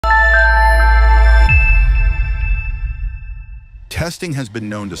Testing has been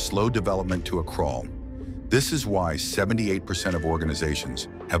known to slow development to a crawl. This is why 78% of organizations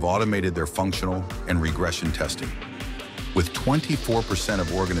have automated their functional and regression testing, with 24%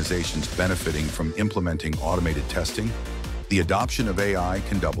 of organizations benefiting from implementing automated testing. The adoption of AI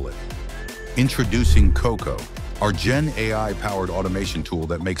can double it. Introducing COCO, our Gen AI-powered automation tool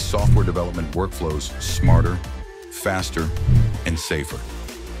that makes software development workflows smarter, faster, and safer.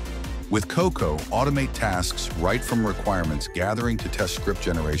 With COCO, automate tasks right from requirements gathering to test script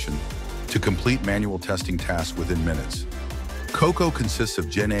generation to complete manual testing tasks within minutes. COCO consists of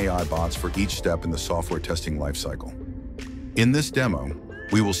Gen AI bots for each step in the software testing lifecycle. In this demo,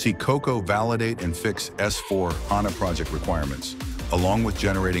 we will see COCO validate and fix S/4HANA project requirements, along with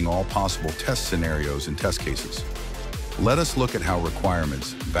generating all possible test scenarios and test cases. Let us look at how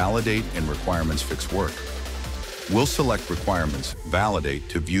requirements validate and requirements fix work. We'll select requirements validate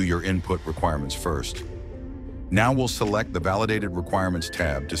to view your input requirements first. Now we'll select the Validated Requirements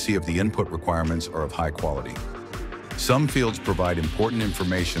tab to see if the input requirements are of high quality. Some fields provide important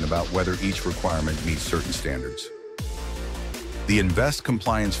information about whether each requirement meets certain standards. The Invest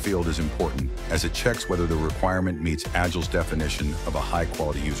Compliance field is important as it checks whether the requirement meets Agile's definition of a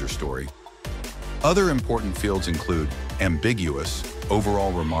high-quality user story. Other important fields include ambiguous,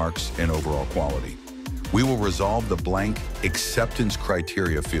 overall remarks, and overall quality. We will resolve the blank acceptance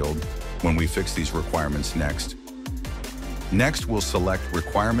criteria field when we fix these requirements next. Next, we'll select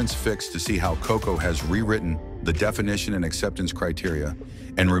Requirements Fixed to see how COCO has rewritten the definition and acceptance criteria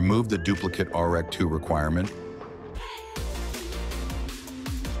and removed the duplicate REC2 requirement.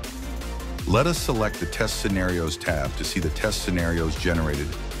 Let us select the Test Scenarios tab to see the test scenarios generated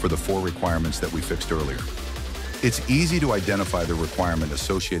for the 4 requirements that we fixed earlier. It's easy to identify the requirement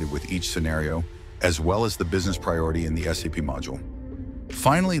associated with each scenario, as well as the business priority in the SAP module.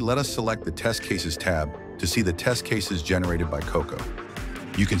 Finally, let us select the Test Cases tab to see the test cases generated by COCO.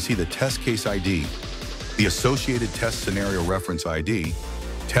 You can see the test case ID, the associated test scenario reference ID,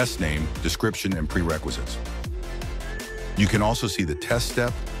 test name, description, and prerequisites. You can also see the test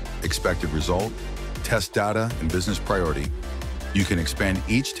step, expected result, test data, and business priority. You can expand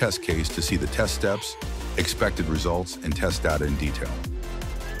each test case to see the test steps, expected results, and test data in detail.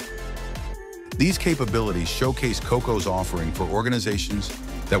 These capabilities showcase COCO's offering for organizations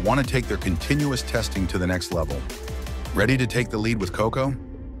that want to take their continuous testing to the next level. Ready to take the lead with COCO?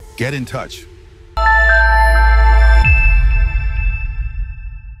 Get in touch.